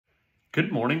Good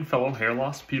morning, fellow hair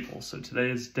loss people. So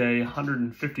today is day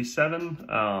 157.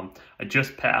 I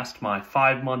just passed my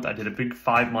 5-month. I did a big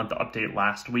 5-month update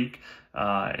last week.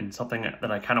 And something that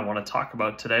I kind of want to talk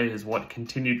about today is what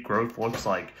continued growth looks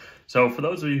like. So for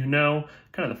those of you who know,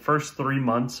 kind of the first 3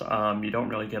 months, you don't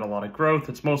really get a lot of growth.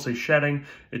 It's mostly shedding.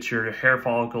 It's your hair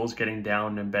follicles getting down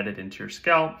and embedded into your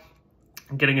scalp,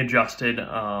 getting adjusted,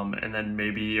 and then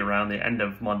maybe around the end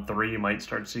of month 3, you might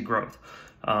start to see growth.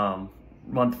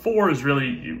 Month 4 is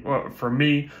really, for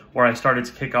me, where I started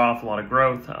to kick off a lot of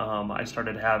growth. I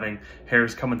started having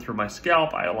hairs coming through my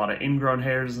scalp. I had a lot of ingrown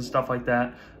hairs and stuff like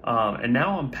that. And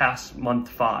now I'm past month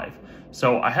 5.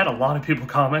 So I had a lot of people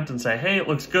comment and say, hey, it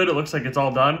looks good. It looks like it's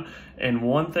all done. And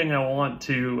one thing I want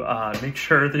to make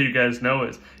sure that you guys know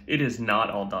is it is not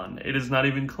all done. It is not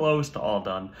even close to all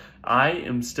done. I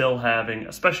am still having,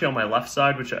 especially on my left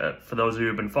side, which for those of you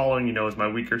who have been following, you know is my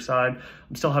weaker side,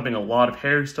 I'm still having a lot of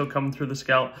hair still coming through the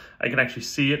scalp. I can actually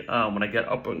see it when I get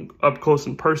up close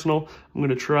and personal. I'm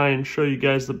going to try and show you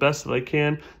guys the best that I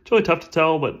can. It's really tough to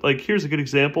tell, but like here's a good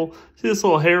example. See this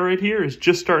little hair right here is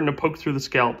just starting to poke through the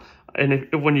scalp. And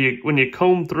when you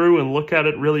comb through and look at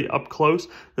it really up close,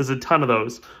 there's a ton of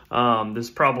those. There's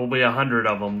probably 100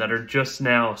 of them that are just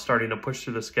now starting to push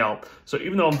through the scalp. So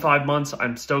even though I'm 5 months,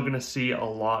 I'm still going to see a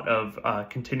lot of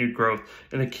continued growth.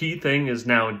 And the key thing is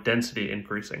now density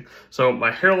increasing. So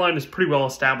my hairline is pretty well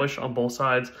established on both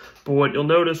sides. But what you'll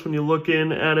notice when you look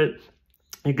in at it,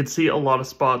 you can see a lot of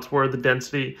spots where the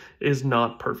density is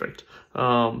not perfect.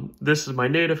 This is my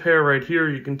native hair right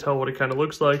here. You can tell what it kind of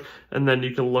looks like, and then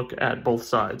you can look at both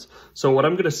sides. So what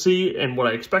I'm going to see and what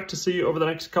I expect to see over the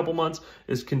next couple months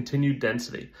is continued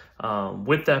density.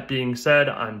 With that being said,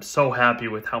 I'm so happy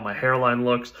with how my hairline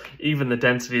looks. Even the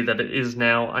density that it is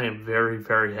now, I am very,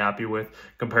 very happy with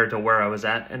compared to where I was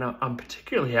at. And I'm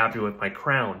particularly happy with my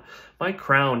crown. My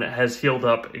crown has healed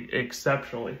up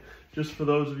exceptionally. Just for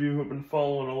those of you who have been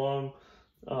following along,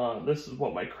 this is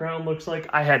what my crown looks like.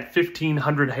 I had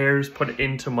 1,500 hairs put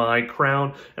into my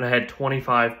crown, and I had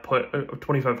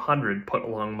 2,500 put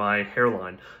along my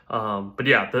hairline. But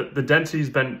yeah, the density's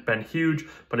been huge,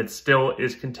 but it still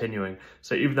is continuing.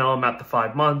 So even though I'm at the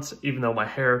 5 months, even though my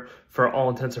hair, for all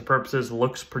intents and purposes,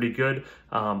 looks pretty good,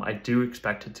 I do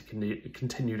expect it to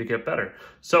continue to get better.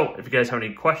 So if you guys have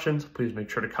any questions, please make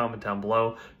sure to comment down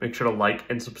below. Make sure to like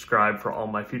and subscribe for all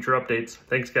my future updates.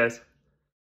 Thanks, guys.